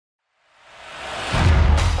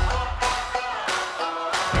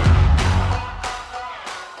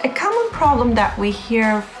problem that we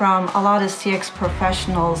hear from a lot of CX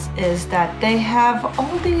professionals is that they have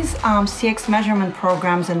all these CX measurement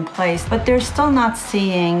programs in place, but they're still not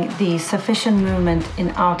seeing the sufficient movement in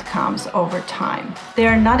outcomes over time. They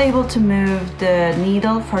are not able to move the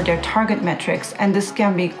needle for their target metrics, and this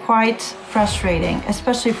can be quite frustrating,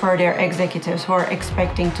 especially for their executives who are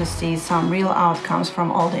expecting to see some real outcomes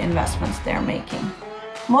from all the investments they're making.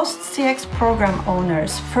 Most CX program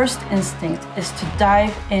owners' first instinct is to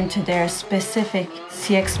dive into their specific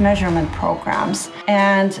CX measurement programs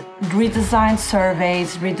and redesign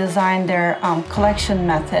surveys, redesign their collection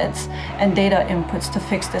methods and data inputs to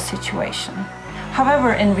fix the situation.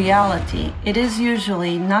 However, in reality, it is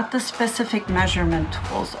usually not the specific measurement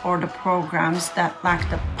tools or the programs that lack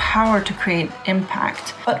the power to create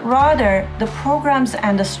impact, but rather the programs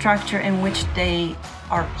and the structure in which they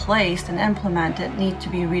are placed and implemented need to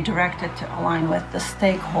be redirected to align with the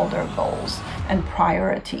stakeholder goals and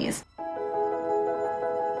priorities.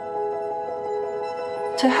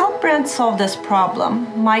 To help brands solve this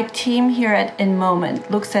problem, my team here at InMoment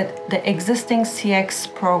looks at the existing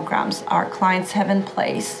CX programs our clients have in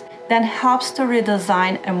place, then helps to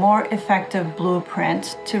redesign a more effective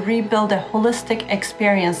blueprint to rebuild a holistic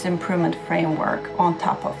experience improvement framework on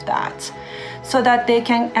top of that, so that they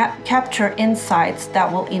can capture insights that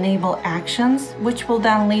will enable actions, which will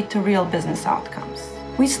then lead to real business outcomes.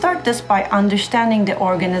 We start this by understanding the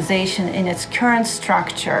organization in its current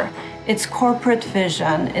structure, its corporate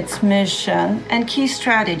vision, its mission, and key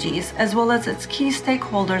strategies, as well as its key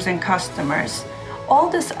stakeholders and customers. All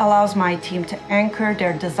this allows my team to anchor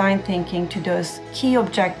their design thinking to those key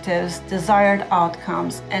objectives, desired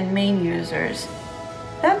outcomes, and main users.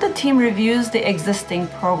 Then the team reviews the existing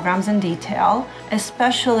programs in detail,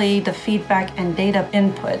 especially the feedback and data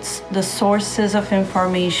inputs, the sources of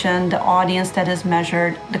information, the audience that is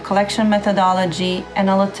measured, the collection methodology,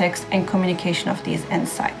 analytics, and communication of these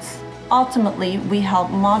insights. Ultimately, we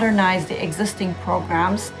help modernize the existing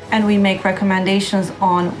programs, and we make recommendations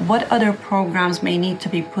on what other programs may need to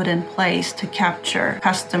be put in place to capture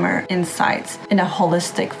customer insights in a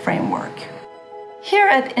holistic framework. Here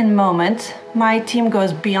at InMoment, my team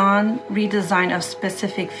goes beyond redesign of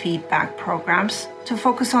specific feedback programs to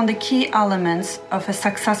focus on the key elements of a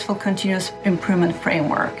successful continuous improvement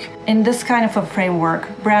framework. In this kind of a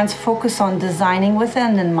framework, brands focus on designing with the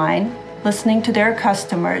end in mind, listening to their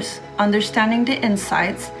customers, understanding the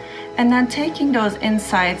insights, and then taking those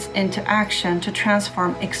insights into action to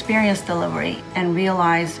transform experience delivery and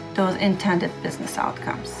realize those intended business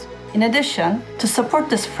outcomes. In addition, to support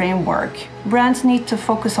this framework, brands need to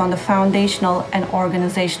focus on the foundational and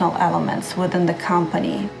organizational elements within the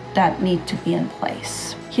company that need to be in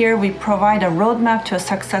place. Here, we provide a roadmap to a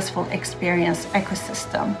successful experience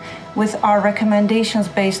ecosystem with our recommendations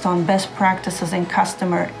based on best practices and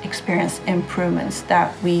customer experience improvements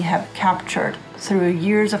that we have captured through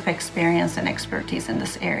years of experience and expertise in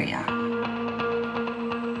this area.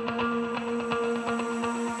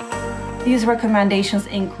 These recommendations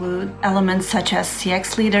include elements such as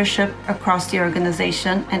CX leadership across the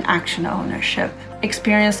organization and action ownership,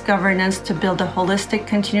 experience governance to build a holistic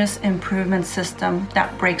continuous improvement system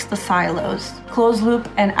that breaks the silos, closed loop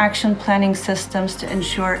and action planning systems to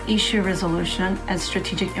ensure issue resolution and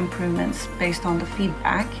strategic improvements based on the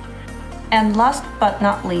feedback, and last but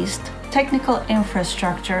not least, technical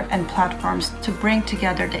infrastructure and platforms to bring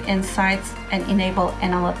together the insights and enable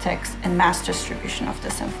analytics and mass distribution of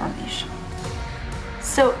this information.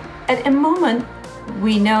 So at InMoment,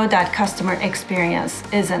 we know that customer experience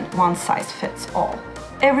isn't one size fits all.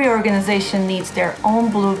 Every organization needs their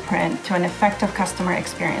own blueprint to an effective customer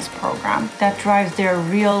experience program that drives their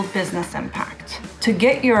real business impact. To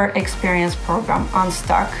get your experience program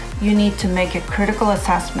unstuck, you need to make a critical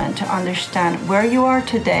assessment to understand where you are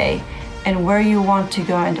today and where you want to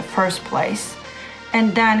go in the first place,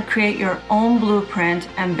 and then create your own blueprint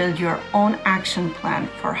and build your own action plan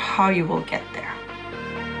for how you will get there.